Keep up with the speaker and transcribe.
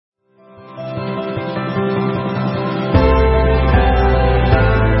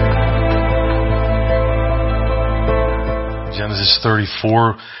Genesis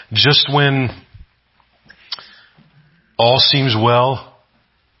 34. Just when all seems well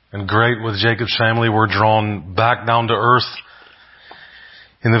and great with Jacob's family, we're drawn back down to earth.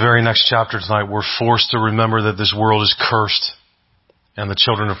 In the very next chapter tonight, we're forced to remember that this world is cursed and the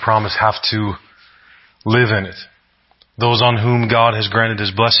children of promise have to live in it. Those on whom God has granted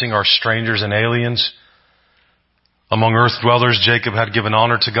His blessing are strangers and aliens. Among earth dwellers, Jacob had given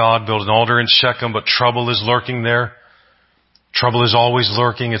honor to God, built an altar in Shechem, but trouble is lurking there. Trouble is always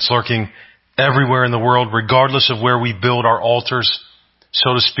lurking. It's lurking everywhere in the world, regardless of where we build our altars.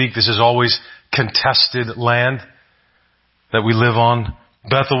 So to speak, this is always contested land that we live on.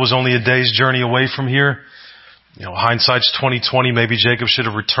 Bethel was only a day's journey away from here. Hindsight's 20/20. Maybe Jacob should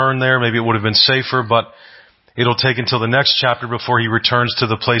have returned there. Maybe it would have been safer, but it'll take until the next chapter before he returns to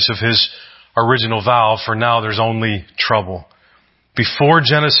the place of his original vow. For now, there's only trouble. Before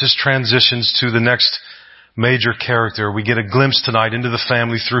Genesis transitions to the next major character, we get a glimpse tonight into the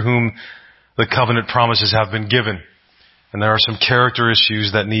family through whom the covenant promises have been given. And there are some character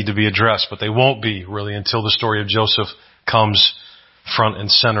issues that need to be addressed, but they won't be really until the story of Joseph comes front and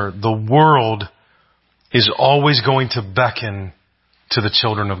center. The world is always going to beckon to the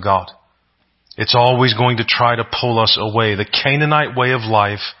children of God. It's always going to try to pull us away. The Canaanite way of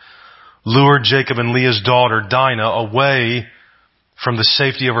life lured Jacob and Leah's daughter, Dinah, away from the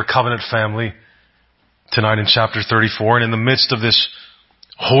safety of her covenant family tonight in chapter 34. And in the midst of this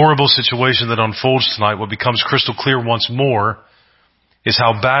horrible situation that unfolds tonight, what becomes crystal clear once more is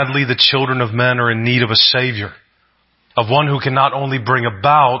how badly the children of men are in need of a Savior, of one who can not only bring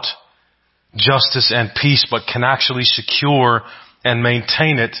about justice and peace, but can actually secure and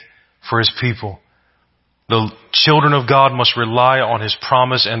maintain it for His people. The children of God must rely on His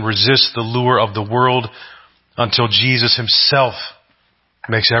promise and resist the lure of the world until Jesus Himself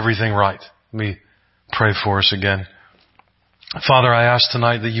makes everything right. Let me pray for us again. Father, I ask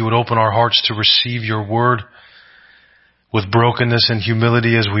tonight that You would open our hearts to receive Your word with brokenness and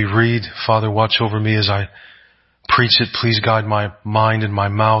humility as we read. Father, watch over me as I preach it. Please guide my mind and my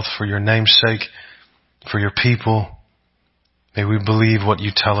mouth for Your name's sake, for Your people. May we believe what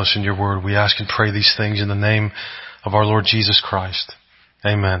You tell us in Your word. We ask and pray these things in the name of our Lord Jesus Christ.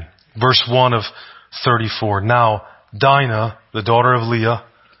 Amen. Verse 1 of 34. Now Dinah, the daughter of Leah,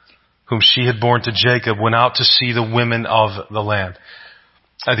 whom she had borne to Jacob, went out to see the women of the land.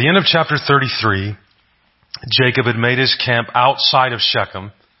 At the end of chapter 33, Jacob had made his camp outside of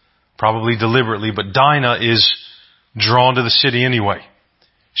Shechem, probably deliberately, but Dinah is drawn to the city anyway.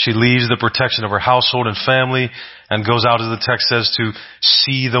 She leaves the protection of her household and family and goes out, as the text says, to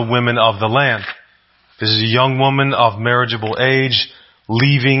see the women of the land. This is a young woman of marriageable age,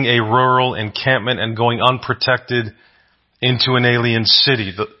 leaving a rural encampment and going unprotected into an alien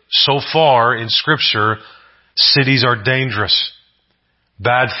city. So far in Scripture, cities are dangerous.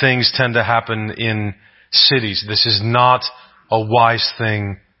 Bad things tend to happen in cities. This is not a wise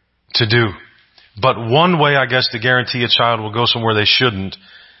thing to do. But one way, I guess, to guarantee a child will go somewhere they shouldn't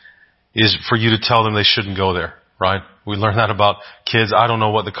is for you to tell them they shouldn't go there, right? We learn that about kids. I don't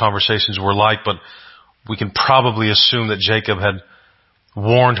know what the conversations were like, but we can probably assume that Jacob had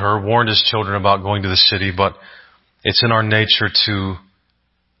warned his children about going to the city, but it's in our nature to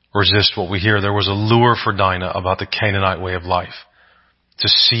resist what we hear. There was a lure for Dinah about the Canaanite way of life, to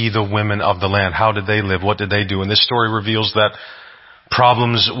see the women of the land. How did they live? What did they do? And this story reveals that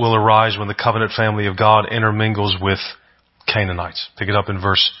problems will arise when the covenant family of God intermingles with Canaanites. Pick it up in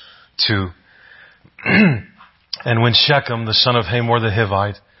verse 2. And when Shechem, the son of Hamor the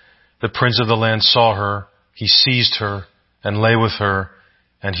Hivite, the prince of the land, saw her, he seized her and lay with her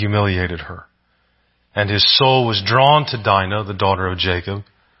and humiliated her. And his soul was drawn to Dinah, the daughter of Jacob.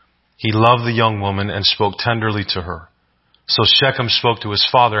 He loved the young woman and spoke tenderly to her. So Shechem spoke to his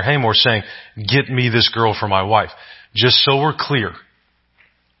father Hamor, saying, "Get me this girl for my wife." Just so we're clear,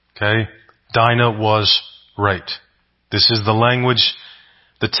 okay, Dinah was raped. This is the language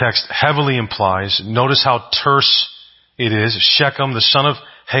the text heavily implies. Notice how terse it is. Shechem, the son of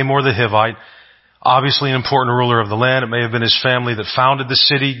Hamor the Hivite, obviously an important ruler of the land. It may have been his family that founded the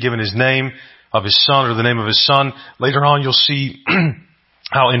city, given his name of his son or the name of his son. Later on you'll see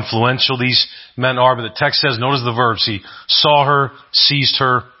how influential these men are. But the text says, notice the verbs. He saw her, seized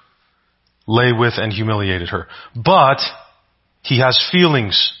her, lay with and humiliated her. But he has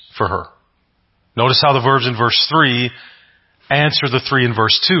feelings for her. Notice how the verbs in verse 3 answer the 3 in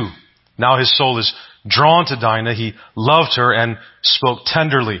verse 2. Now his soul is drawn to Dinah. He loved her and spoke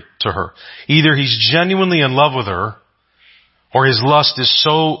tenderly to her. Either he's genuinely in love with her, or his lust is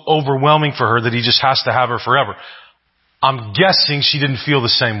so overwhelming for her that he just has to have her forever. I'm guessing she didn't feel the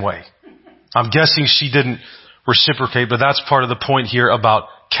same way. I'm guessing she didn't reciprocate. But that's part of the point here about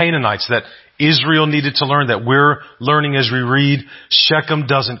Canaanites that Israel needed to learn, that we're learning as we read. Shechem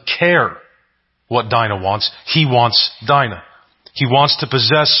doesn't care what Dinah wants. He wants Dinah. He wants to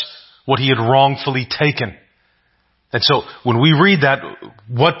possess what he had wrongfully taken. And so when we read that,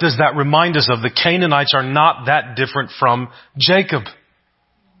 what does that remind us of? The Canaanites are not that different from Jacob.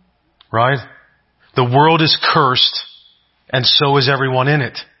 Right? The world is cursed, and so is everyone in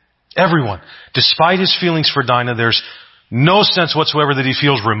it. Everyone. Despite his feelings for Dinah, there's no sense whatsoever that he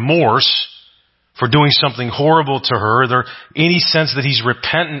feels remorse for doing something horrible to her. There any sense that he's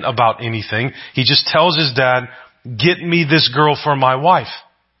repentant about anything. He just tells his dad, get me this girl for my wife.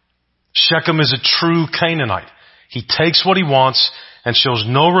 Shechem is a true Canaanite. He takes what he wants and shows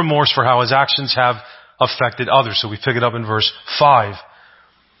no remorse for how his actions have affected others. So we pick it up in verse 5.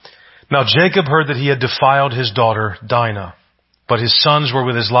 Now Jacob heard that he had defiled his daughter Dinah, but his sons were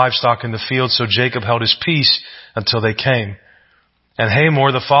with his livestock in the field, so Jacob held his peace until they came. And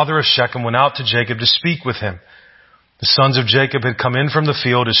Hamor, the father of Shechem, went out to Jacob to speak with him. The sons of Jacob had come in from the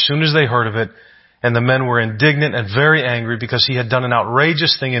field as soon as they heard of it, and the men were indignant and very angry because he had done an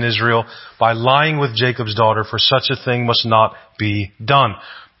outrageous thing in Israel by lying with Jacob's daughter, for such a thing must not be done.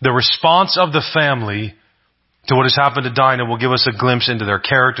 The response of the family to what has happened to Dinah will give us a glimpse into their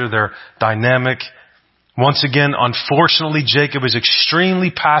character, their dynamic. Once again, unfortunately, Jacob is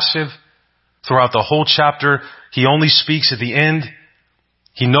extremely passive throughout the whole chapter. He only speaks at the end.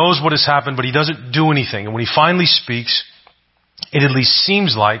 He knows what has happened, but he doesn't do anything. And when he finally speaks, it at least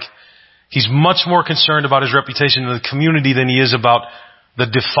seems like he's much more concerned about his reputation in the community than he is about the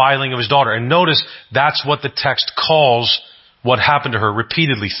defiling of his daughter. And notice that's what the text calls what happened to her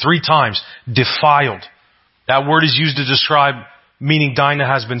repeatedly, 3 times, defiled. That word is used to describe meaning Dinah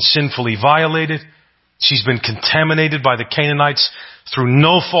has been sinfully violated. She's been contaminated by the Canaanites through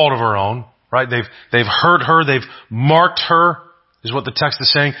no fault of her own, right? They've hurt her. They've marked her, is what the text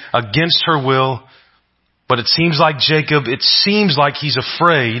is saying, against her will. But it seems like he's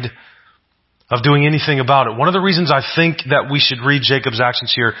afraid of doing anything about it. One of the reasons I think that we should read Jacob's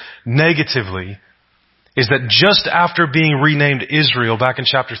actions here negatively is that just after being renamed Israel back in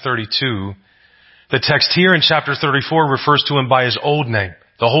chapter 32, the text here in chapter 34 refers to him by his old name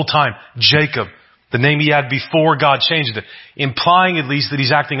the whole time, Jacob, the name he had before God changed it, implying at least that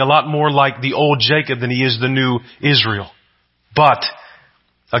he's acting a lot more like the old Jacob than he is the new Israel. But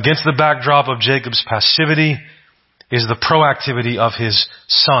against the backdrop of Jacob's passivity is the proactivity of his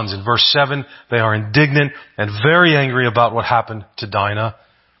sons. In verse 7, they are indignant and very angry about what happened to Dinah.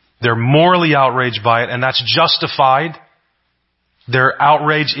 They're morally outraged by it, and that's justified. Their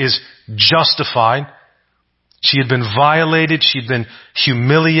outrage is justified. She had been violated. She had been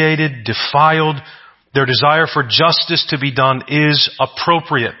humiliated, defiled. Their desire for justice to be done is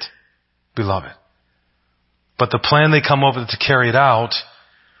appropriate, beloved. But the plan they come up with to carry it out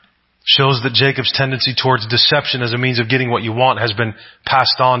shows that Jacob's tendency towards deception as a means of getting what you want has been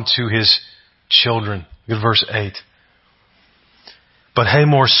passed on to his children. Look at verse 8. But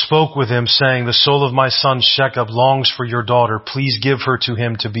Hamor spoke with him, saying, the soul of my son Shechem longs for your daughter. Please give her to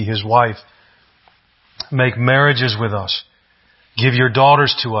him to be his wife. Make marriages with us. Give your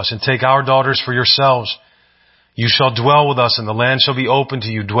daughters to us, and take our daughters for yourselves. You shall dwell with us, and the land shall be open to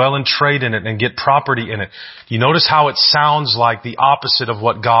you. Dwell and trade in it, and get property in it. You notice how it sounds like the opposite of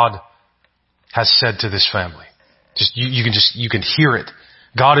what God has said to this family. You can hear it.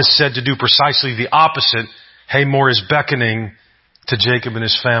 God is said to do precisely the opposite. Hamor is beckoning to Jacob and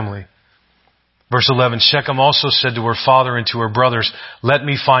his family. Verse 11, Shechem also said to her father and to her brothers, let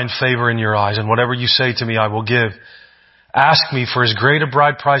me find favor in your eyes, and whatever you say to me I will give. Ask me for as great a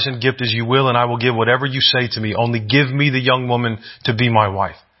bride price and gift as you will, and I will give whatever you say to me. Only give me the young woman to be my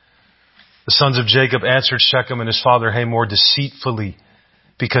wife. The sons of Jacob answered Shechem and his father Hamor deceitfully,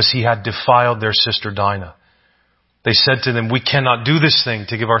 because he had defiled their sister Dinah. They said to them, we cannot do this thing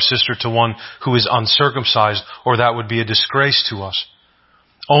to give our sister to one who is uncircumcised, or that would be a disgrace to us.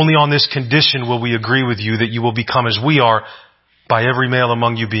 Only on this condition will we agree with you, that you will become as we are, by every male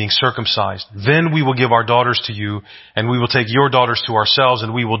among you being circumcised. Then we will give our daughters to you, and we will take your daughters to ourselves,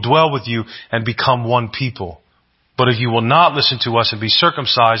 and we will dwell with you and become one people. But if you will not listen to us and be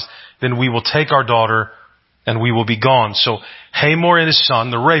circumcised, then we will take our daughter and we will be gone. So Hamor and his son,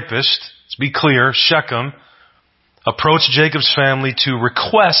 the rapist, let's be clear, Shechem, approached Jacob's family to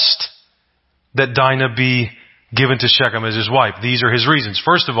request that Dinah be given to Shechem as his wife. These are his reasons.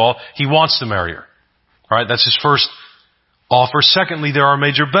 First of all, he wants to marry her. All right, that's his first offer. Secondly, there are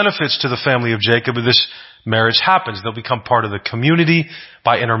major benefits to the family of Jacob if this marriage happens. They'll become part of the community.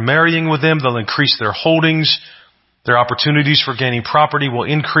 By intermarrying with them, they'll increase their holdings. Their opportunities for gaining property will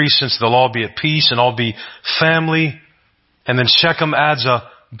increase since they'll all be at peace and all be family. And then Shechem adds a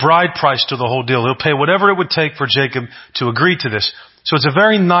bride price to the whole deal. He'll pay whatever it would take for Jacob to agree to this. So it's a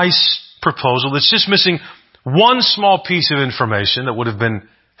very nice proposal. It's just missing one small piece of information that would have been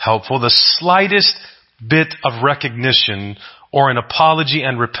helpful. The slightest bit of recognition or an apology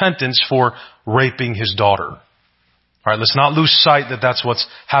and repentance for raping his daughter. All right, let's not lose sight that that's what's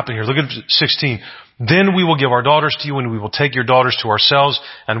happening here. Look at 16. Then we will give our daughters to you, and we will take your daughters to ourselves,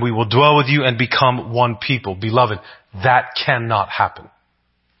 and we will dwell with you and become one people. Beloved, that cannot happen.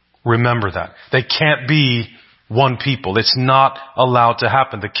 Remember that. They can't be one people. It's not allowed to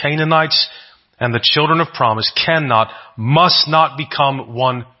happen. The Canaanites and the children of promise must not become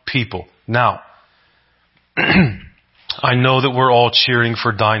one people. Now, I know that we're all cheering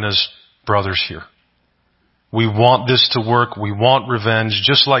for Dinah's brothers here. We want this to work. We want revenge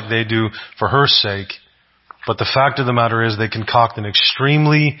just like they do for her sake. But the fact of the matter is they concoct an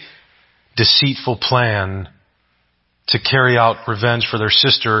extremely deceitful plan to carry out revenge for their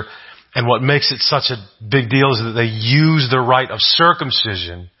sister. And what makes it such a big deal is that they use the right of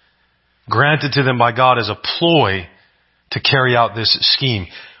circumcision granted to them by God as a ploy to carry out this scheme.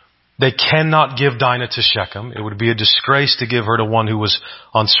 They cannot give Dinah to Shechem. It would be a disgrace to give her to one who was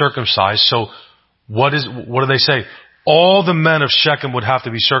uncircumcised. So what do they say? All the men of Shechem would have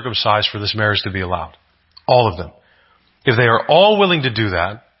to be circumcised for this marriage to be allowed. All of them. If they are all willing to do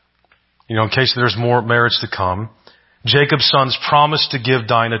that, in case there's more marriage to come, Jacob's sons promise to give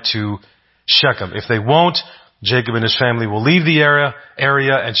Dinah to Shechem. If they won't, Jacob and his family will leave the area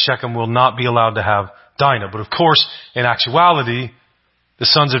and Shechem will not be allowed to have Dinah. But of course, in actuality, the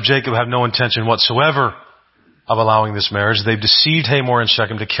sons of Jacob have no intention whatsoever of allowing this marriage. They've deceived Hamor and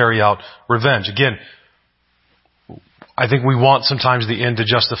Shechem to carry out revenge. Again, I think we want sometimes the end to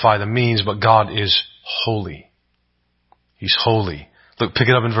justify the means, but God is holy. He's holy. Look, pick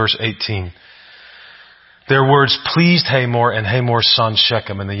it up in verse 18. Their words pleased Hamor and Hamor's son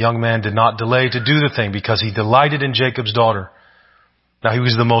Shechem, and the young man did not delay to do the thing because he delighted in Jacob's daughter. Now he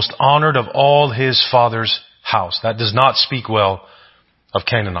was the most honored of all his father's house. That does not speak well of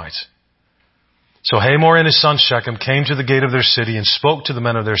Canaanites. So Hamor and his son Shechem came to the gate of their city and spoke to the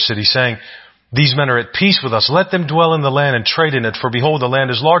men of their city, saying, these men are at peace with us. Let them dwell in the land and trade in it, for behold, the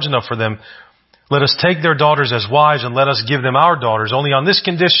land is large enough for them. Let us take their daughters as wives, and let us give them our daughters. Only on this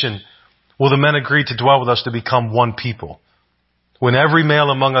condition will the men agree to dwell with us to become one people. When every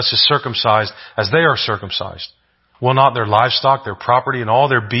male among us is circumcised, as they are circumcised, will not their livestock, their property, and all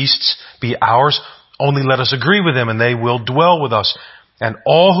their beasts be ours? Only let us agree with them, and they will dwell with us. And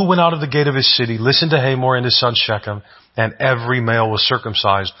all who went out of the gate of his city listened to Hamor and his son Shechem, and every male was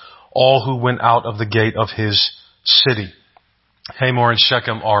circumcised, all who went out of the gate of his city. Hamor and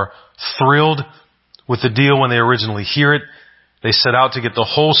Shechem are thrilled with the deal when they originally hear it. They set out to get the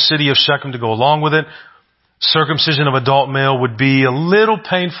whole city of Shechem to go along with it. Circumcision of adult male would be a little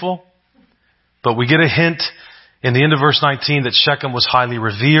painful, but we get a hint in the end of verse 19 that Shechem was highly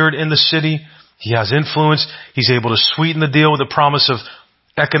revered in the city. He has influence. He's able to sweeten the deal with the promise of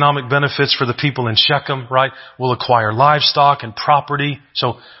economic benefits for the people in Shechem, right? We'll acquire livestock and property.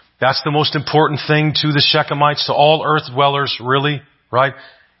 So that's the most important thing to the Shechemites, to all earth dwellers, really, right?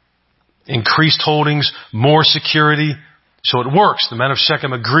 Increased holdings, more security. So it works. The men of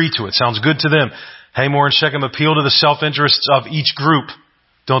Shechem agree to it. Sounds good to them. Hamor and Shechem appeal to the self-interests of each group,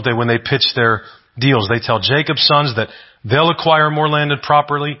 don't they, when they pitch their deals? They tell Jacob's sons that they'll acquire more land and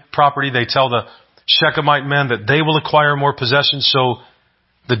property. They tell the Shechemite men that they will acquire more possessions, so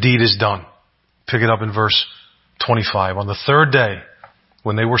the deed is done. Pick it up in verse 25. On the third day,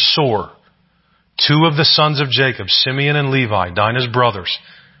 when they were sore, two of the sons of Jacob, Simeon and Levi, Dinah's brothers,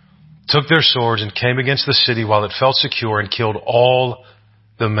 took their swords and came against the city while it felt secure and killed all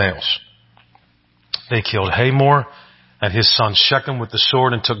the males. They killed Hamor and his son Shechem with the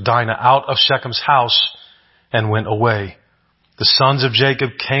sword and took Dinah out of Shechem's house and went away. The sons of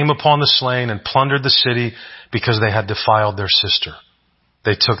Jacob came upon the slain and plundered the city because they had defiled their sister.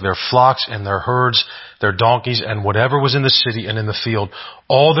 They took their flocks and their herds, their donkeys, and whatever was in the city and in the field,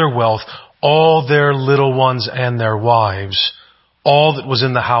 all their wealth, all their little ones and their wives, all that was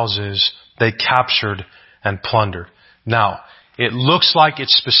in the houses, they captured and plundered. Now, it looks like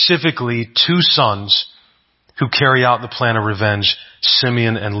it's specifically two sons who carry out the plan of revenge,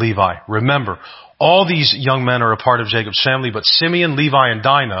 Simeon and Levi. Remember, all these young men are a part of Jacob's family, but Simeon, Levi, and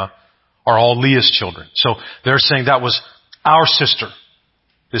Dinah are all Leah's children. So they're saying that was our sister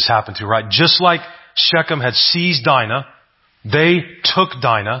this happened to, right? Just like Shechem had seized Dinah, they took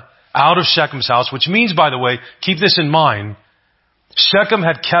Dinah out of Shechem's house, which means, by the way, keep this in mind, Shechem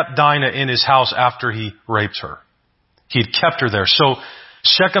had kept Dinah in his house after he raped her. He had kept her there. So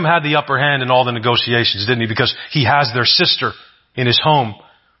Shechem had the upper hand in all the negotiations, didn't he? Because he has their sister in his home.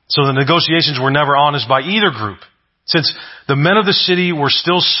 So the negotiations were never honest by either group. Since the men of the city were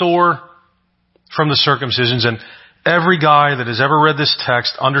still sore from the circumcisions, and every guy that has ever read this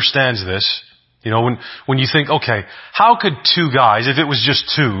text understands this. You know, when you think, okay, how could two guys, if it was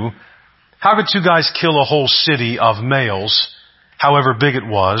just two, how could two guys kill a whole city of males, however big it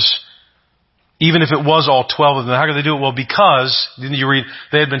was, even if it was all 12 of them? How could they do it? Well, because, didn't you read,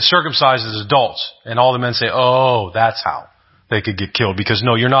 they had been circumcised as adults. And all the men say, oh, that's how they could get killed. Because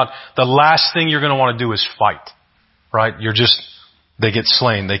no, you're not, the last thing you're going to want to do is fight. Right? They get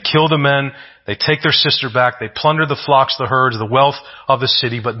slain. They kill the men, they take their sister back, they plunder the flocks, the herds, the wealth of the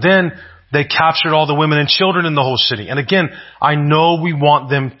city, but then they captured all the women and children in the whole city. And again, I know we want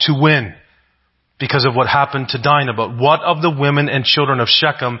them to win because of what happened to Dinah, but what of the women and children of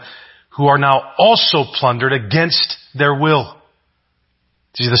Shechem who are now also plundered against their will?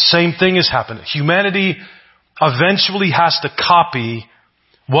 See, the same thing has happened. Humanity eventually has to copy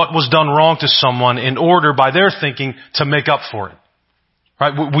what was done wrong to someone in order, by their thinking, to make up for it.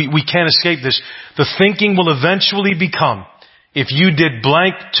 Right? We can't escape this. The thinking will eventually become, if you did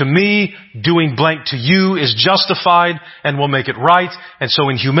blank to me, doing blank to you is justified and will make it right. And so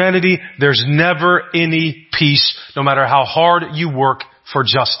in humanity, there's never any peace, no matter how hard you work for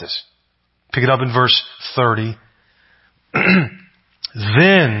justice. Pick it up in verse 30.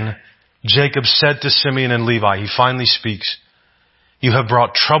 Then Jacob said to Simeon and Levi, he finally speaks, you have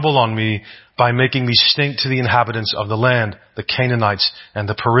brought trouble on me by making me stink to the inhabitants of the land, the Canaanites and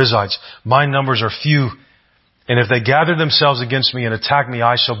the Perizzites. My numbers are few, and if they gather themselves against me and attack me,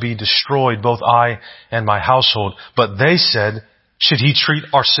 I shall be destroyed, both I and my household. But they said, should he treat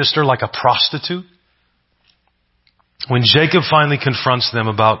our sister like a prostitute? When Jacob finally confronts them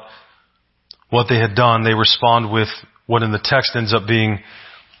about what they had done, they respond with what in the text ends up being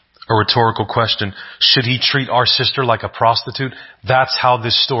a rhetorical question. Should he treat our sister like a prostitute? That's how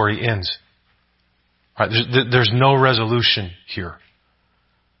this story ends. Right, there's no resolution here.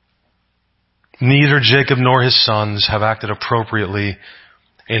 Neither Jacob nor his sons have acted appropriately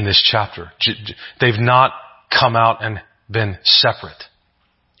in this chapter. They've not come out and been separate.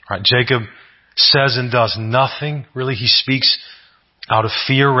 Right, Jacob says and does nothing. Really, he speaks out of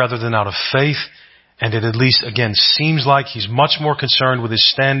fear rather than out of faith. And it at least, again, seems like he's much more concerned with his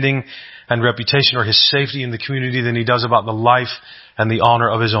standing and reputation or his safety in the community than he does about the life and the honor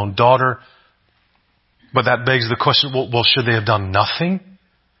of his own daughter. But that begs the question, well, should they have done nothing?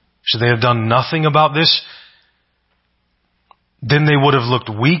 Should they have done nothing about this? Then they would have looked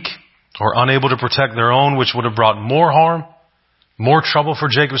weak or unable to protect their own, which would have brought more harm, more trouble for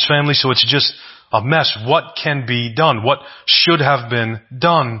Jacob's family. So it's just a mess. What can be done? What should have been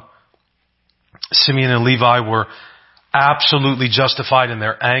done? Simeon and Levi were absolutely justified in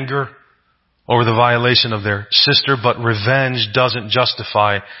their anger over the violation of their sister, but revenge doesn't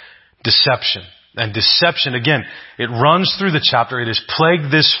justify deception. And deception, again, it runs through the chapter. It has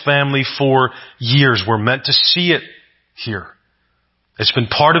plagued this family for years. We're meant to see it here. It's been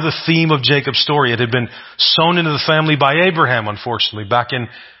part of the theme of Jacob's story. It had been sown into the family by Abraham, unfortunately, back in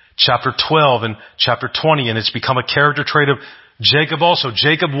chapter 12 and chapter 20, and it's become a character trait of Jacob also.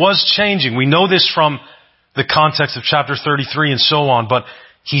 Jacob was changing. We know this from the context of chapter 33 and so on, but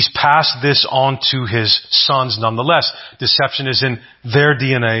he's passed this on to his sons nonetheless. Deception is in their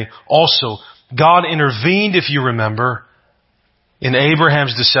DNA also. God intervened, if you remember, in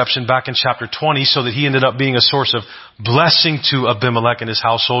Abraham's deception back in chapter 20 so that he ended up being a source of blessing to Abimelech and his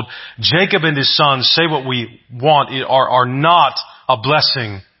household. Jacob and his sons, say what we want, are not a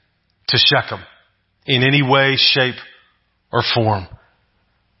blessing to Shechem in any way, shape, or form.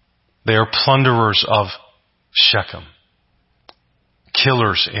 They are plunderers of Shechem.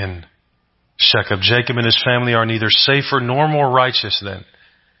 Killers in Shechem. Jacob and his family are neither safer nor more righteous then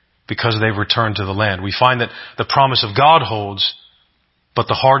because they've returned to the land. We find that the promise of God holds, but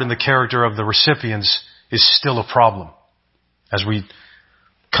the heart and the character of the recipients is still a problem as we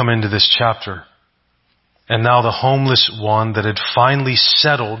come into this chapter. And now the homeless one that had finally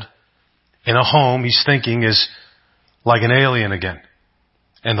settled in a home, he's thinking, is like an alien again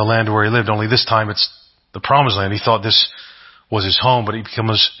in the land where he lived. Only this time it's the promised land. He thought this was his home, but it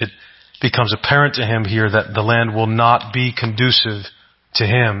becomes apparent to him here that the land will not be conducive to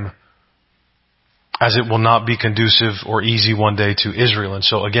him as it will not be conducive or easy one day to Israel. And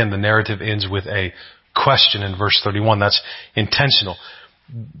so again, the narrative ends with a question in verse 31. That's intentional.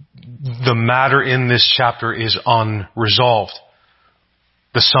 The matter in this chapter is unresolved.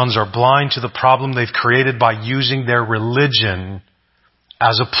 The sons are blind to the problem they've created by using their religion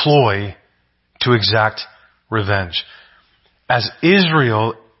as a ploy to exact revenge. as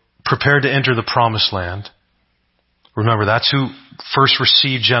Israel prepared to enter the promised land, remember that's who first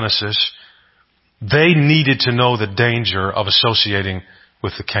received Genesis, they needed to know the danger of associating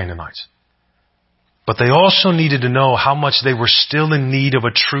with the Canaanites. But they also needed to know how much they were still in need of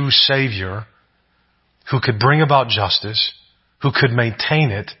a true Savior who could bring about justice, who could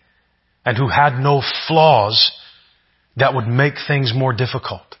maintain it, and who had no flaws that would make things more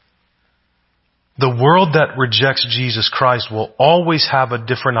difficult. The world that rejects Jesus Christ will always have a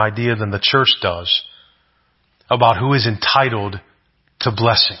different idea than the church does about who is entitled to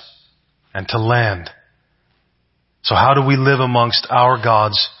blessing and to land. So how do we live amongst our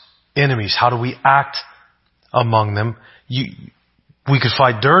God's enemies? How do we act among them? We could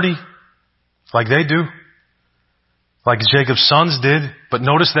fight dirty like they do, like Jacob's sons did, but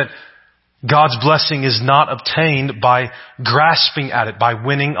notice that God's blessing is not obtained by grasping at it, by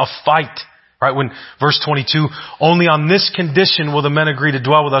winning a fight. Right? When verse 22, only on this condition will the men agree to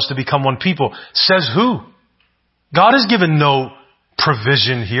dwell with us to become one people. Says who? God has given no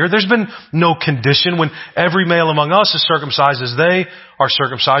provision here. There's been no condition. When every male among us is circumcised as they are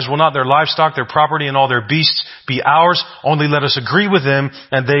circumcised, will not their livestock, their property, and all their beasts be ours? Only let us agree with them,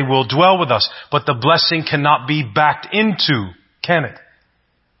 and they will dwell with us. But the blessing cannot be backed into, can it?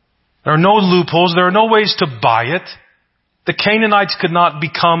 There are no loopholes. There are no ways to buy it. The Canaanites could not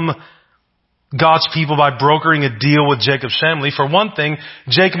become God's people by brokering a deal with Jacob's family. For one thing,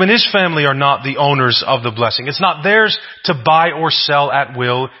 Jacob and his family are not the owners of the blessing. It's not theirs to buy or sell at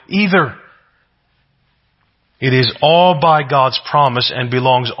will either. It is all by God's promise and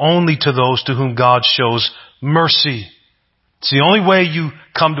belongs only to those to whom God shows mercy. It's the only way you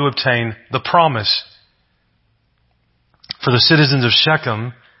come to obtain the promise. For the citizens of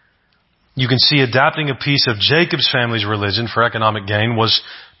Shechem, you can see adapting a piece of Jacob's family's religion for economic gain was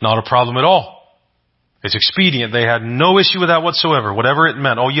not a problem at all. It's expedient. They had no issue with that whatsoever, whatever it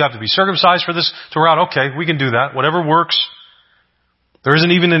meant. Oh, you have to be circumcised for this to route. Okay, we can do that. Whatever works. There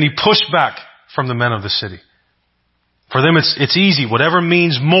isn't even any pushback from the men of the city. For them, it's easy. Whatever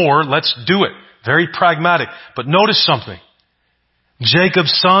means more, let's do it. Very pragmatic. But notice something.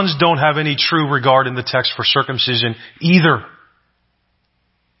 Jacob's sons don't have any true regard in the text for circumcision either.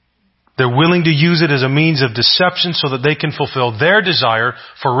 They're willing to use it as a means of deception so that they can fulfill their desire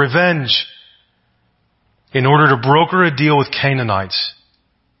for revenge. In order to broker a deal with Canaanites,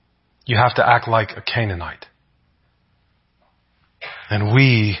 you have to act like a Canaanite. And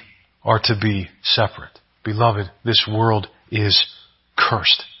we are to be separate. Beloved, this world is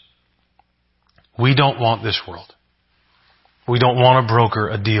cursed. We don't want this world. We don't want to broker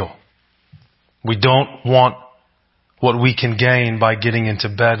a deal. We don't want what we can gain by getting into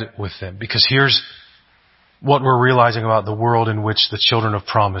bed with them. Because here's what we're realizing about the world in which the children of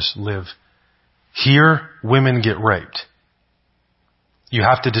promise live. Here, women get raped. You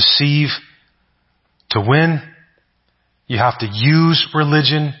have to deceive to win. You have to use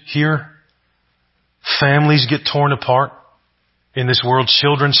religion here. Families get torn apart. In this world,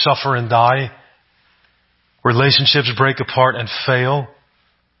 children suffer and die. Relationships break apart and fail.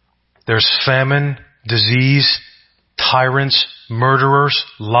 There's famine, disease, tyrants, murderers,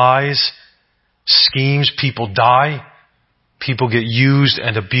 lies, schemes. People die. People get used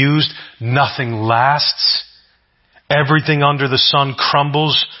and abused. Nothing lasts. Everything under the sun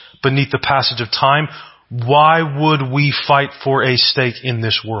crumbles beneath the passage of time. Why would we fight for a stake in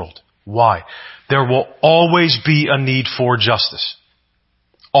this world? Why? There will always be a need for justice.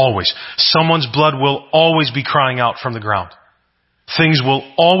 Always. Someone's blood will always be crying out from the ground. Things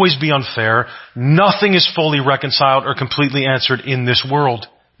will always be unfair. Nothing is fully reconciled or completely answered in this world.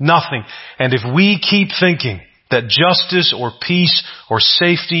 Nothing. And if we keep thinking that justice or peace or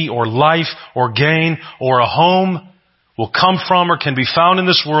safety or life or gain or a home will come from or can be found in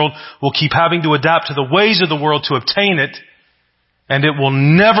this world, we'll keep having to adapt to the ways of the world to obtain it, and it will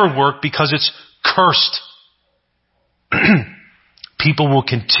never work because it's cursed. People will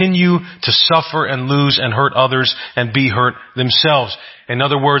continue to suffer and lose and hurt others and be hurt themselves. In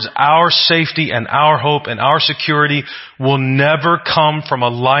other words, our safety and our hope and our security will never come from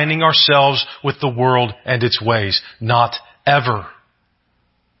aligning ourselves with the world and its ways. Not ever.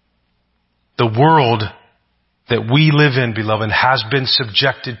 The world that we live in, beloved, has been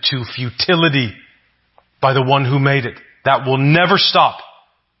subjected to futility by the one who made it. That will never stop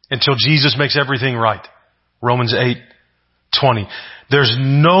until Jesus makes everything right. Romans 8:20. There's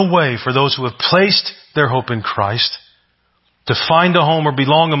no way for those who have placed their hope in Christ to find a home or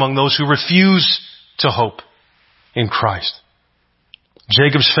belong among those who refuse to hope in Christ.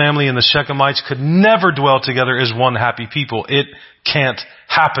 Jacob's family and the Shechemites could never dwell together as one happy people. It can't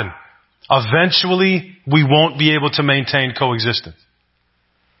happen. Eventually, we won't be able to maintain coexistence.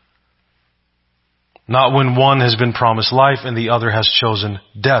 Not when one has been promised life and the other has chosen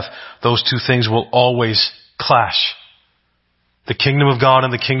death. Those two things will always clash. The kingdom of God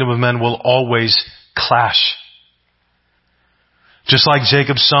and the kingdom of men will always clash. Just like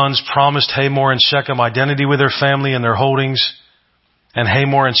Jacob's sons promised Hamor and Shechem identity with their family and their holdings, and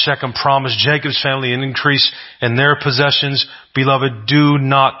Hamor and Shechem promised Jacob's family an increase in their possessions, beloved, do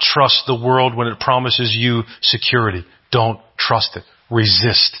not trust the world when it promises you security. Don't trust it.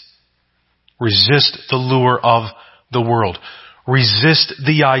 Resist. Resist the lure of the world. Resist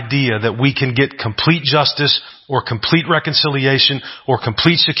the idea that we can get complete justice or complete reconciliation or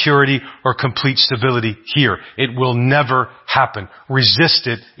complete security or complete stability here. It will never happen. Resist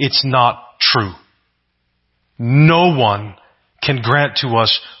it. It's not true. No one can grant to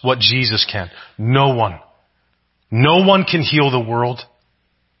us what Jesus can. No one. No one can heal the world.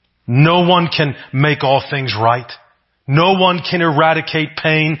 No one can make all things right. No one can eradicate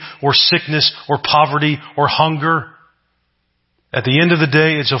pain or sickness or poverty or hunger. At the end of the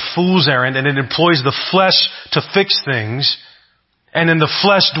day, it's a fool's errand, and it employs the flesh to fix things, and in the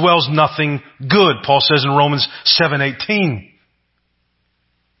flesh dwells nothing good, Paul says in Romans 7:18.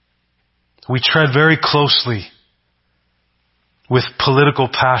 We tread very closely with political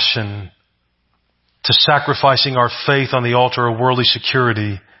passion to sacrificing our faith on the altar of worldly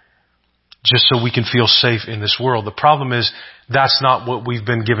security just so we can feel safe in this world. The problem is that's not what we've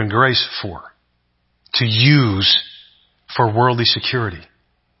been given grace for. To use for worldly security.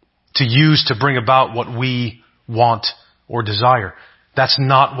 To use to bring about what we want or desire. That's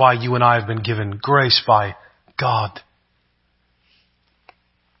not why you and I have been given grace by God.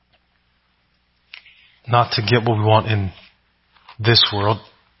 Not to get what we want in this world.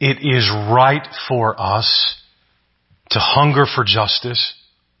 It is right for us to hunger for justice.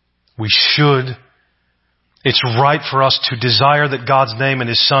 We should. It's right for us to desire that God's name and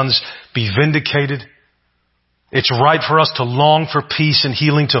His sons be vindicated. It's right for us to long for peace and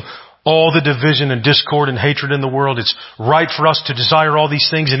healing to all the division and discord and hatred in the world. It's right for us to desire all these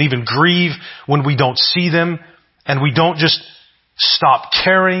things and even grieve when we don't see them. And we don't just stop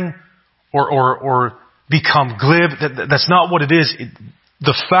caring or become glib. That's not what it is.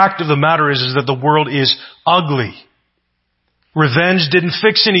 The fact of the matter is that the world is ugly. Revenge didn't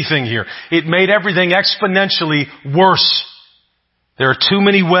fix anything here. It made everything exponentially worse. There are too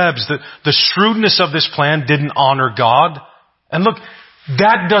many webs. The shrewdness of this plan didn't honor God. And look,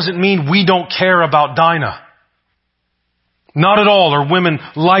 that doesn't mean we don't care about Dinah. Not at all, or women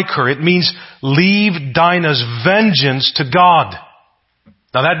like her. It means leave Dinah's vengeance to God.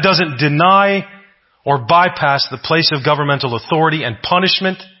 Now that doesn't deny or bypass the place of governmental authority and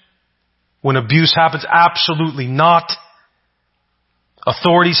punishment when abuse happens. Absolutely not.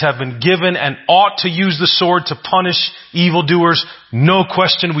 Authorities have been given and ought to use the sword to punish evildoers. No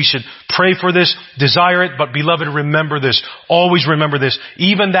question. We should pray for this, desire it. But beloved, remember this. Always remember this.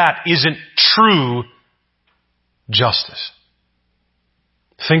 Even that isn't true justice.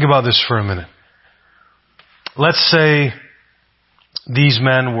 Think about this for a minute. Let's say these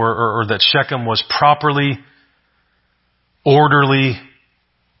men were, or that Shechem was properly, orderly,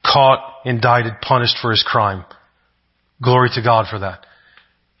 caught, indicted, punished for his crime. Glory to God for that.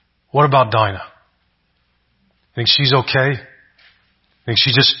 What about Dinah? Think she's okay? Think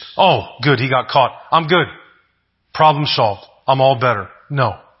she just, oh, good, he got caught. I'm good. Problem solved. I'm all better.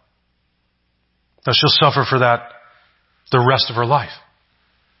 No. Now she'll suffer for that the rest of her life.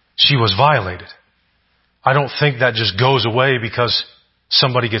 She was violated. I don't think that just goes away because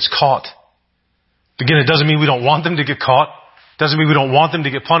somebody gets caught. Again, it doesn't mean we don't want them to get caught. It doesn't mean we don't want them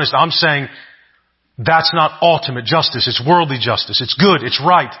to get punished. I'm saying that's not ultimate justice. It's worldly justice. It's good. It's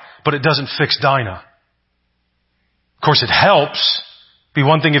right. But it doesn't fix Dinah. Of course, it helps. It'd be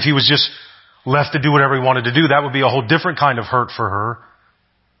one thing if he was just left to do whatever he wanted to do. That would be a whole different kind of hurt for her.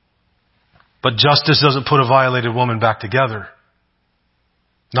 But justice doesn't put a violated woman back together.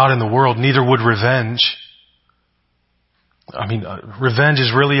 Not in the world. Neither would revenge. Revenge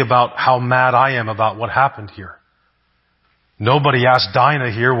is really about how mad I am about what happened here. Nobody asked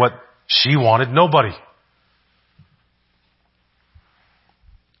Dinah here what she wanted. Nobody.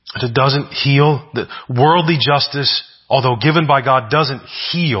 It doesn't heal. The worldly justice, although given by God, doesn't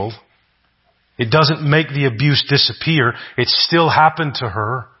heal. It doesn't make the abuse disappear. It still happened to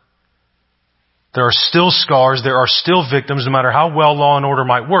her. There are still scars. There are still victims, no matter how well law and order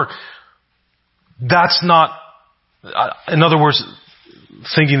might work. That's not, in other words,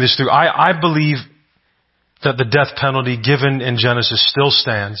 thinking this through, I believe that the death penalty given in Genesis still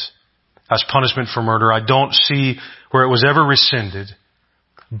stands as punishment for murder. I don't see where it was ever rescinded.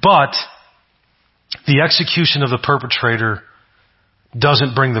 But the execution of the perpetrator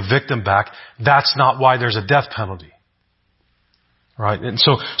doesn't bring the victim back. That's not why there's a death penalty. Right? And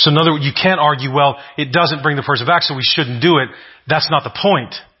so in other words, you can't argue, well, it doesn't bring the person back, so we shouldn't do it. That's not the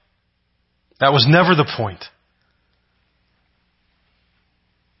point. That was never the point.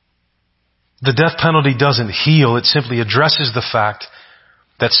 The death penalty doesn't heal. It simply addresses the fact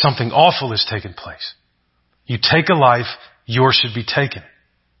that something awful has taken place. You take a life, yours should be taken.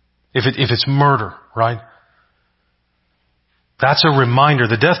 If it's murder, right? That's a reminder.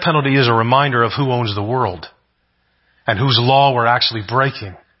 The death penalty is a reminder of who owns the world and whose law we're actually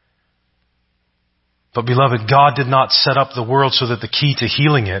breaking. But beloved, God did not set up the world so that the key to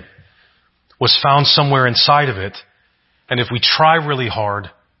healing it was found somewhere inside of it. And if we try really hard,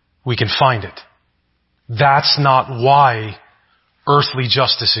 we can find it. That's not why earthly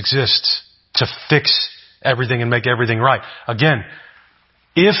justice exists, to fix everything and make everything right. Again,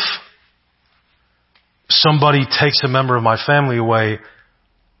 if somebody takes a member of my family away,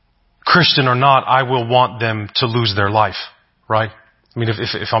 Christian or not, I will want them to lose their life, right? I mean,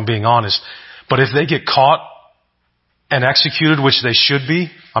 if I'm being honest. But if they get caught and executed, which they should be,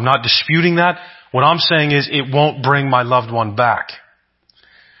 I'm not disputing that. What I'm saying is it won't bring my loved one back.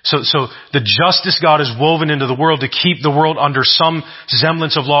 So the justice God has woven into the world to keep the world under some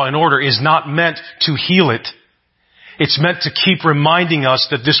semblance of law and order is not meant to heal it. It's meant to keep reminding us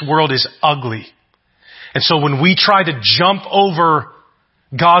that this world is ugly. And so when we try to jump over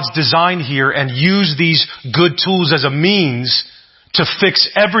God's design here and use these good tools as a means to fix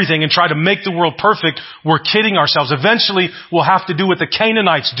everything and try to make the world perfect, we're kidding ourselves. Eventually we'll have to do what the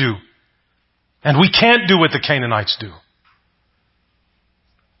Canaanites do. And we can't do what the Canaanites do.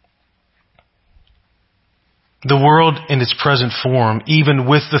 The world in its present form, even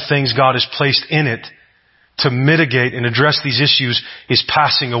with the things God has placed in it to mitigate and address these issues, is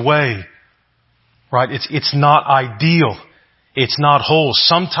passing away. Right? It's not ideal. It's not whole.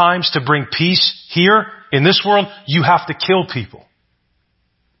 Sometimes to bring peace here in this world, you have to kill people.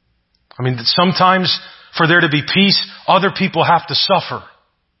 I mean, sometimes for there to be peace, other people have to suffer.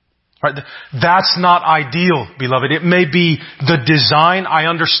 Right? That's not ideal, beloved. It may be the design. I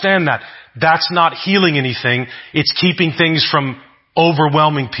understand that. That's not healing anything. It's keeping things from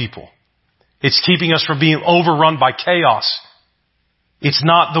overwhelming people. It's keeping us from being overrun by chaos. It's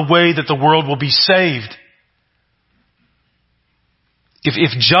not the way that the world will be saved.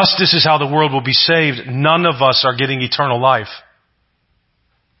 If justice is how the world will be saved, none of us are getting eternal life.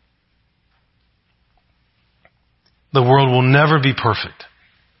 The world will never be perfect.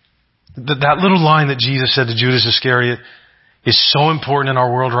 That little line that Jesus said to Judas Iscariot is so important in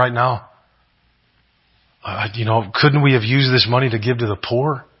our world right now. Couldn't we have used this money to give to the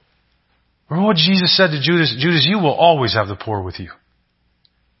poor? Remember what Jesus said to Judas? Judas, you will always have the poor with you.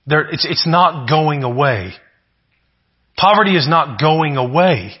 It's not going away. Poverty is not going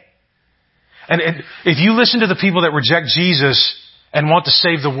away. And if you listen to the people that reject Jesus and want to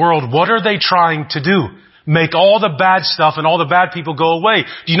save the world, what are they trying to do? Make all the bad stuff and all the bad people go away.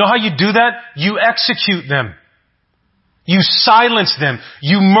 Do you know how you do that? You execute them. You silence them.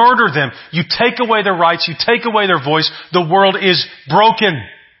 You murder them. You take away their rights. You take away their voice. The world is broken.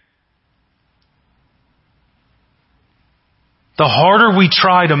 The harder we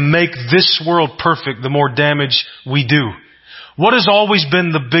try to make this world perfect, the more damage we do. What has always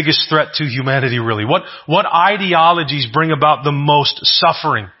been the biggest threat to humanity, really? What ideologies bring about the most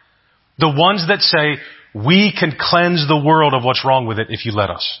suffering? The ones that say, we can cleanse the world of what's wrong with it if you let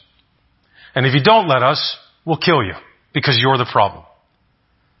us. And if you don't let us, we'll kill you because you're the problem.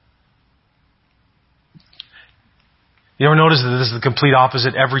 You ever notice that this is the complete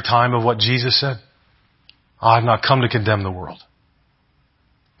opposite every time of what Jesus said? I've not come to condemn the world,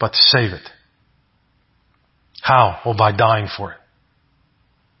 but to save it. How? Well, by dying for it.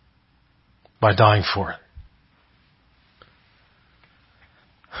 By dying for it.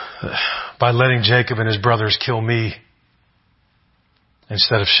 By letting Jacob and his brothers kill me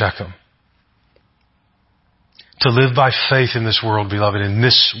instead of Shechem. To live by faith in this world, beloved, in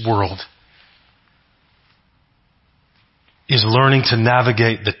this world, is learning to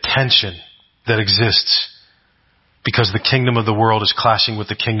navigate the tension that exists because the kingdom of the world is clashing with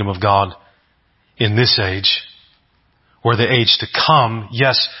the kingdom of God in this age, where the age to come,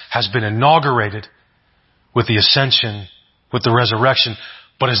 yes, has been inaugurated with the ascension, with the resurrection,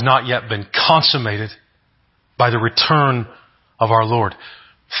 but has not yet been consummated by the return of our Lord.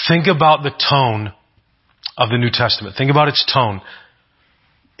 Think about the tone of the New Testament. Think about its tone.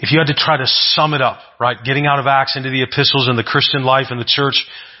 If you had to try to sum it up, right, getting out of Acts into the epistles and the Christian life and the church,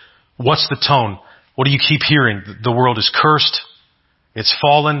 what's the tone? What do you keep hearing? The world is cursed. It's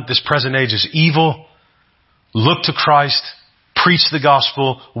fallen. This present age is evil. Look to Christ. Preach the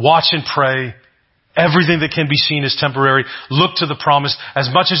gospel. Watch and pray. Everything that can be seen is temporary. Look to the promise. As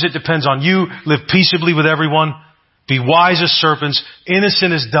much as it depends on you, live peaceably with everyone. Be wise as serpents,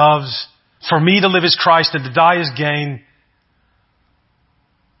 innocent as doves. For me to live is Christ and to die is gain.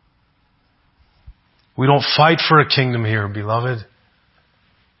 We don't fight for a kingdom here, beloved.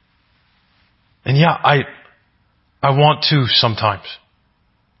 And yeah, I want to sometimes.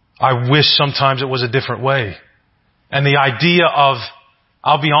 I wish sometimes it was a different way. And the idea of,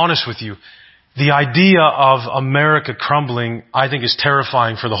 I'll be honest with you, the idea of America crumbling, I think, is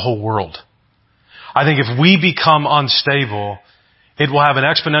terrifying for the whole world. I think if we become unstable, it will have an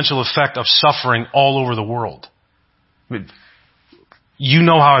exponential effect of suffering all over the world. I mean, you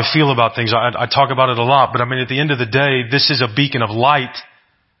know how I feel about things. I talk about it a lot, but I mean, at the end of the day, this is a beacon of light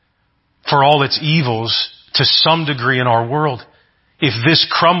for all its evils to some degree in our world. If this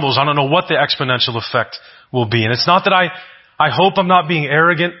crumbles, I don't know what the exponential effect will be. And it's not that I hope I'm not being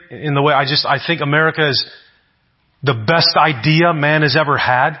arrogant in the way I think America is the best idea man has ever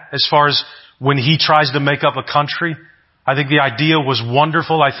had as far as when he tries to make up a country. I think the idea was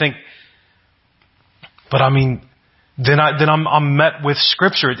wonderful. I think, but I mean, then I'm met with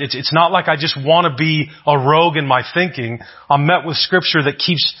Scripture. It's not like I just want to be a rogue in my thinking. I'm met with Scripture that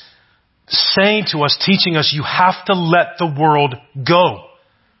keeps saying to us, teaching us, you have to let the world go.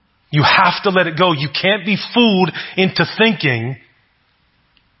 You have to let it go. You can't be fooled into thinking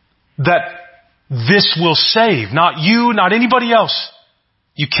that this will save. Not you, not anybody else.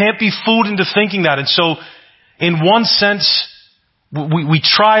 You can't be fooled into thinking that. And so, in one sense, we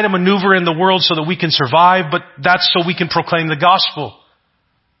try to maneuver in the world so that we can survive, but that's so we can proclaim the gospel.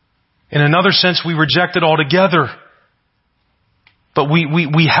 In another sense, we reject it altogether. But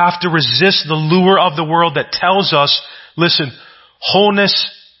we have to resist the lure of the world that tells us, listen, wholeness,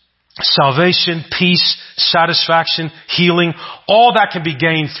 salvation, peace, satisfaction, healing, all that can be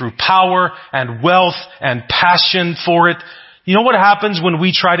gained through power and wealth and passion for it. You know what happens when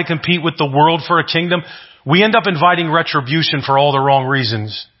we try to compete with the world for a kingdom? We end up inviting retribution for all the wrong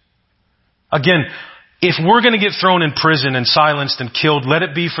reasons. Again, if we're going to get thrown in prison and silenced and killed, let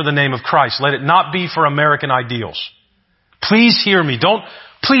it be for the name of Christ. Let it not be for American ideals. Please hear me.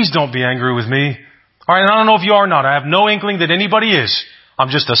 Please don't be angry with me. All right, and I don't know if you are or not. I have no inkling that anybody is. I'm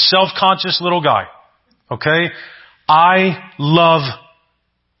just a self-conscious little guy. Okay? I love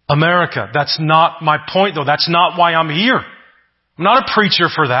America. That's not my point, though. That's not why I'm here. I'm not a preacher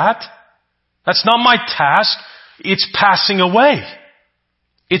for that. That's not my task. It's passing away.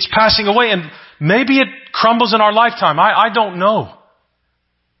 It's passing away, and maybe it crumbles in our lifetime. I don't know.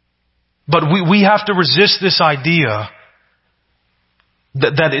 But we have to resist this idea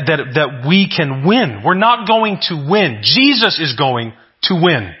that we can win. We're not going to win. Jesus is going to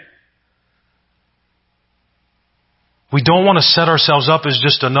win. We don't want to set ourselves up as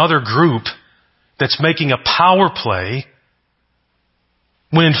just another group that's making a power play,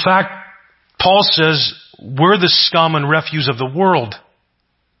 when in fact, Paul says we're the scum and refuse of the world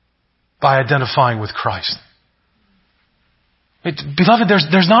by identifying with Christ. Beloved,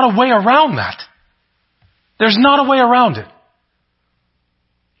 there's not a way around that. There's not a way around it.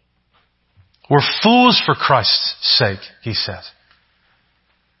 We're fools for Christ's sake, he says.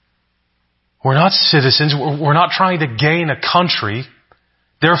 We're not citizens. We're not trying to gain a country.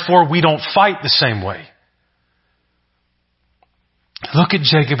 Therefore, we don't fight the same way. Look at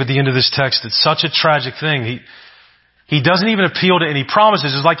Jacob at the end of this text. It's such a tragic thing. He doesn't even appeal to any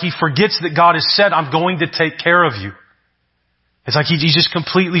promises. It's like he forgets that God has said, I'm going to take care of you. It's like he just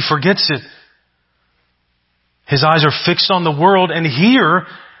completely forgets it. His eyes are fixed on the world, and here,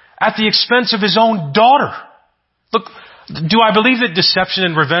 at the expense of his own daughter. Look, do I believe that deception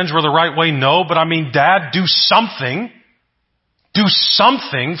and revenge were the right way? No, but I mean, Dad, do something. Do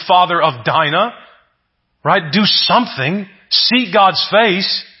something, father of Dinah. Right? Do something. Seek God's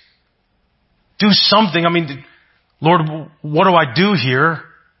face. Do something. I mean, Lord, what do I do here?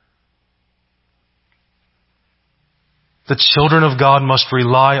 The children of God must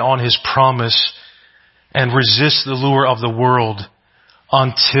rely on His promise and resist the lure of the world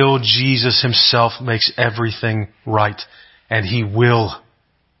until Jesus Himself makes everything right. And He will.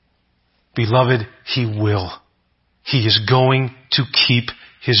 Beloved, He will. He is going to keep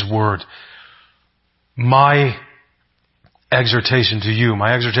His word. My exhortation to you,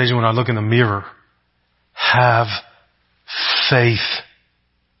 my exhortation when I look in the mirror, have faith.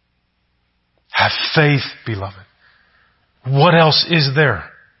 Have faith, beloved. What else is there?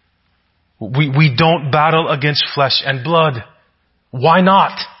 We don't battle against flesh and blood. Why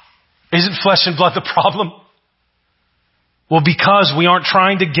not? Isn't flesh and blood the problem? Well, because we aren't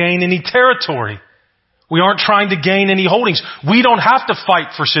trying to gain any territory. We aren't trying to gain any holdings. We don't have to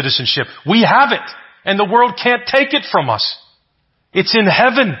fight for citizenship. We have it. And the world can't take it from us. It's in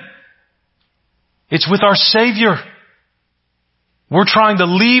heaven. It's with our Savior. We're trying to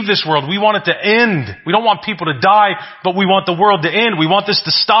leave this world. We want it to end. We don't want people to die, but we want the world to end. We want this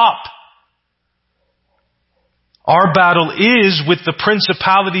to stop. Our battle is with the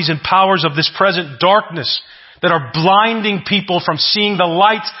principalities and powers of this present darkness that are blinding people from seeing the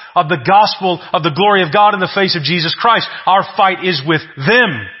light of the gospel of the glory of God in the face of Jesus Christ. Our fight is with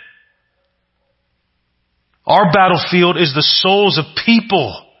them. Our battlefield is the souls of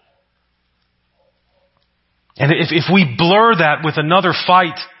people. And if we blur that with another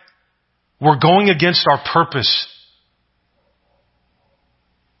fight, we're going against our purpose.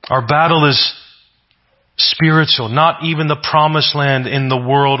 Our battle is spiritual. Not even the promised land in the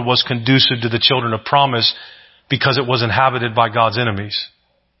world was conducive to the children of promise because it was inhabited by God's enemies.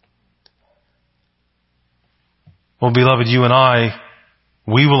 Well, beloved, you and I,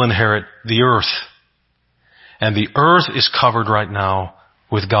 we will inherit the earth. And the earth is covered right now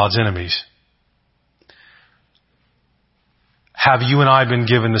with God's enemies. Have you and I been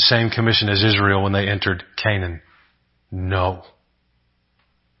given the same commission as Israel when they entered Canaan? No.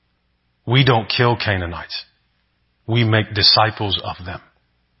 We don't kill Canaanites. We make disciples of them.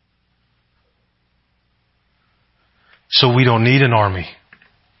 So we don't need an army,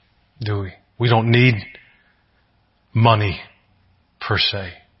 do we? We don't need money per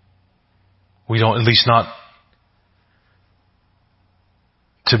se. We don't, at least not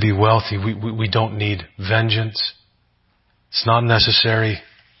to be wealthy. We don't need vengeance. It's not necessary.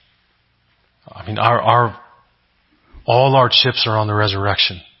 I mean, all our chips are on the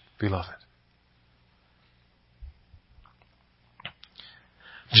resurrection, beloved.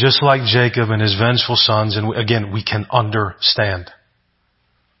 Just like Jacob and his vengeful sons, and again, we can understand.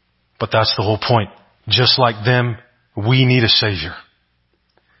 But that's the whole point. Just like them, we need a Savior.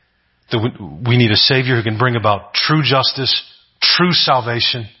 We need a Savior who can bring about true justice, true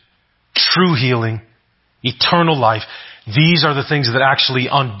salvation, true healing, eternal life. These are the things that actually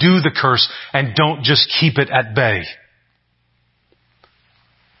undo the curse and don't just keep it at bay.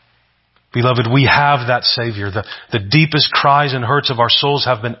 Beloved, we have that Savior. The deepest cries and hurts of our souls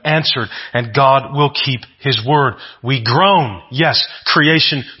have been answered, and God will keep His word. We groan. Yes,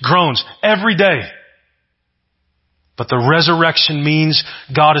 creation groans every day. But the resurrection means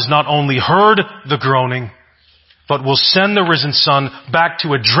God has not only heard the groaning, but will send the risen Son back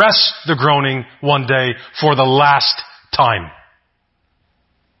to address the groaning one day for the last time.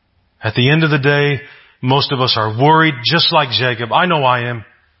 At the end of the day, most of us are worried, just like Jacob. I know I am.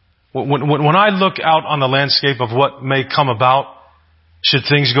 When I look out on the landscape of what may come about, should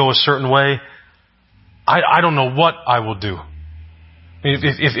things go a certain way, I don't know what I will do.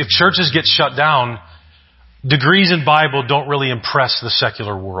 If churches get shut down, degrees in Bible don't really impress the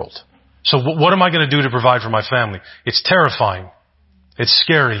secular world. So what am I going to do to provide for my family? It's terrifying. It's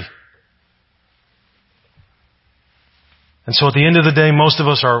scary. And so at the end of the day, most of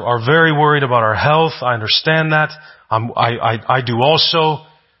us are very worried about our health. I understand that. I do also.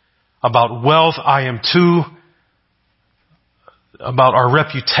 About wealth, I am too. About our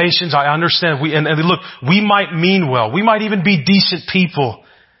reputations, I understand. And look, we might mean well. We might even be decent people.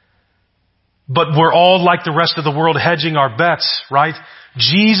 But we're all like the rest of the world hedging our bets, right?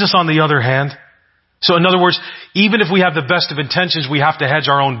 Jesus, on the other hand. So in other words, even if we have the best of intentions, we have to hedge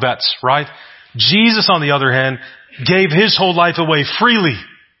our own bets, right? Jesus, on the other hand, gave His whole life away freely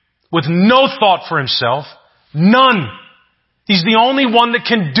with no thought for Himself. None. He's the only one that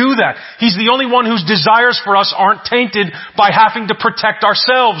can do that. He's the only one whose desires for us aren't tainted by having to protect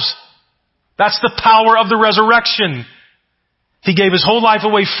ourselves. That's the power of the resurrection. He gave His whole life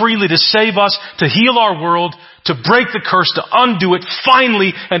away freely to save us, to heal our world, to break the curse, to undo it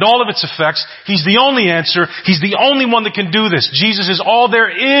finally and all of its effects. He's the only answer. He's the only one that can do this. Jesus is all there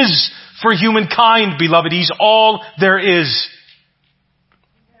is for humankind, beloved. He's all there is.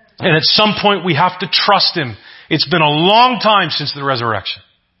 And at some point we have to trust Him. It's been a long time since the resurrection.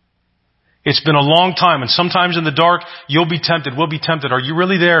 It's been a long time. And sometimes in the dark, you'll be tempted. We'll be tempted. Are you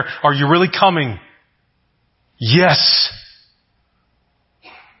really there? Are you really coming? Yes.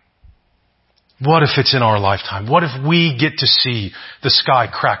 What if it's in our lifetime? What if we get to see the sky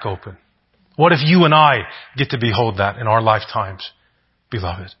crack open? What if you and I get to behold that in our lifetimes,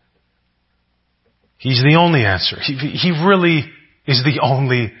 beloved? He's the only answer. He really is the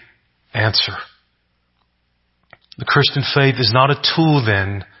only answer. The Christian faith is not a tool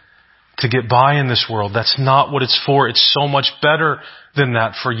then to get by in this world. That's not what it's for. It's so much better than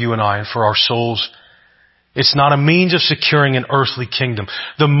that for you and I and for our souls. It's not a means of securing an earthly kingdom.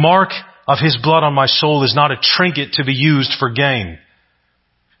 The mark of His blood on my soul is not a trinket to be used for gain.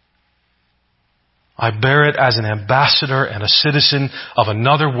 I bear it as an ambassador and a citizen of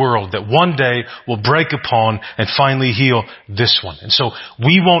another world that one day will break upon and finally heal this one. And so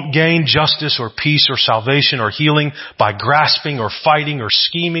we won't gain justice or peace or salvation or healing by grasping or fighting or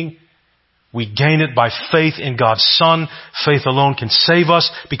scheming. We gain it by faith in God's Son. Faith alone can save us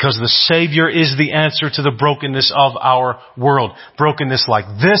because the Savior is the answer to the brokenness of our world. Brokenness like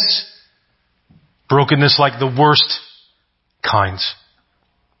this. Brokenness like the worst kinds.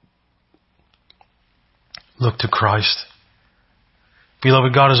 Look to Christ.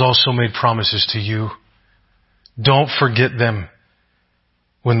 Beloved, God has also made promises to you. Don't forget them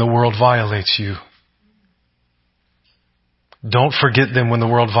when the world violates you. Don't forget them when the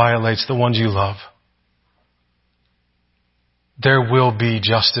world violates the ones you love. There will be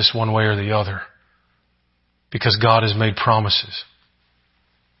justice one way or the other because God has made promises.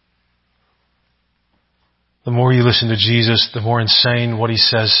 The more you listen to Jesus, the more insane what He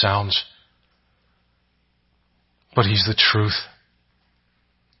says sounds. But He's the truth.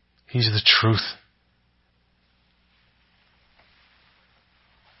 He's the truth.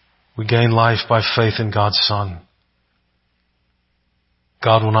 We gain life by faith in God's Son.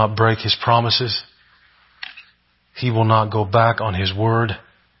 God will not break His promises. He will not go back on His word.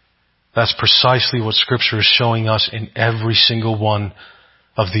 That's precisely what Scripture is showing us in every single one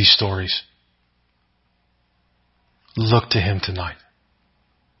of these stories. Look to Him tonight.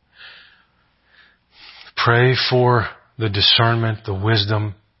 Pray for the discernment, the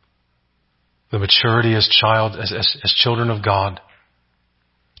wisdom, the maturity as children of God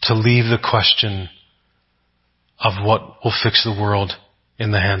to leave the question of what will fix the world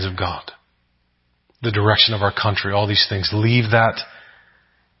in the hands of God. The direction of our country, all these things. Leave that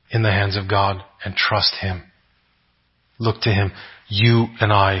in the hands of God and trust Him. Look to Him. You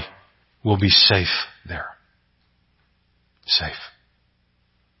and I will be safe there. Safe.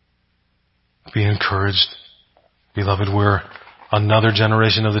 Be encouraged. Beloved, we're another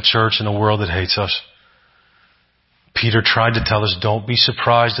generation of the church in a world that hates us. Peter tried to tell us, don't be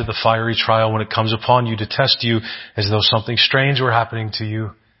surprised at the fiery trial when it comes upon you to test you as though something strange were happening to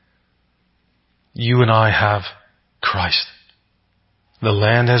you. You and I have Christ. The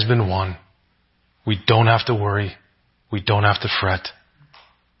land has been won. We don't have to worry. We don't have to fret.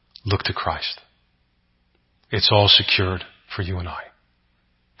 Look to Christ. It's all secured for you and I.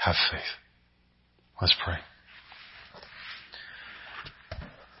 Have faith. Let's pray.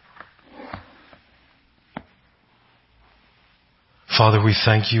 Father, we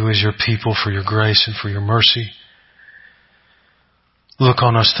thank You as Your people for Your grace and for Your mercy. Look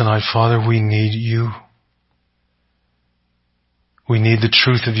on us tonight, Father. We need You. We need the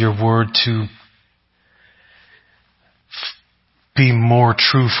truth of Your word to be more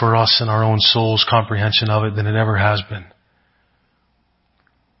true for us in our own soul's comprehension of it than it ever has been.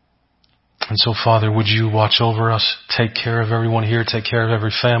 And so, Father, would You watch over us, take care of everyone here, take care of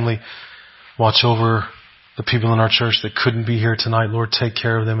every family, watch over the people in our church that couldn't be here tonight. Lord, take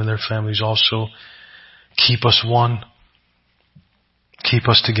care of them and their families also. Keep us one. Keep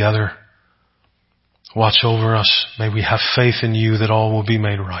us together. Watch over us. May we have faith in You that all will be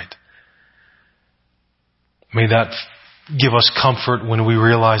made right. May that give us comfort when we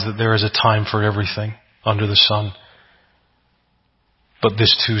realize that there is a time for everything under the sun. But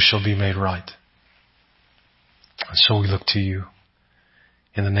this too shall be made right. And so we look to You.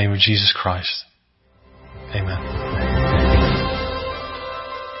 In the name of Jesus Christ. Amen.